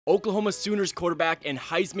Oklahoma Sooners quarterback and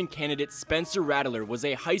Heisman candidate Spencer Rattler was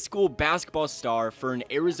a high school basketball star for an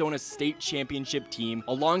Arizona State championship team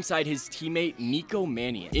alongside his teammate Nico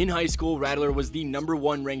Mannion. In high school, Rattler was the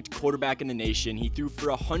 #1 ranked quarterback in the nation. He threw for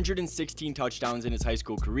 116 touchdowns in his high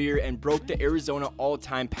school career and broke the Arizona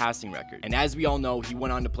all-time passing record. And as we all know, he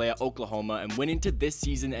went on to play at Oklahoma and went into this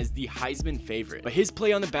season as the Heisman favorite. But his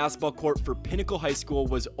play on the basketball court for Pinnacle High School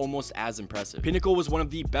was almost as impressive. Pinnacle was one of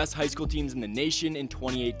the best high school teams in the nation in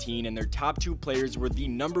 2018. And their top two players were the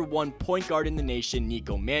 #1 point guard in the nation,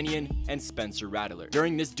 Nico Mannion, and Spencer Rattler.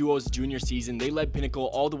 During this duo's junior season, they led Pinnacle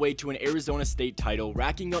all the way to an Arizona State title,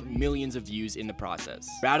 racking up millions of views in the process.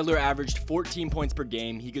 Rattler averaged 14 points per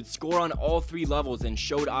game. He could score on all three levels and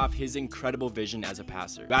showed off his incredible vision as a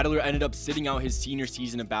passer. Rattler ended up sitting out his senior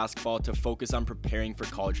season of basketball to focus on preparing for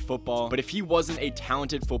college football, but if he wasn't a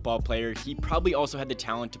talented football player, he probably also had the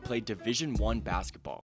talent to play Division I basketball.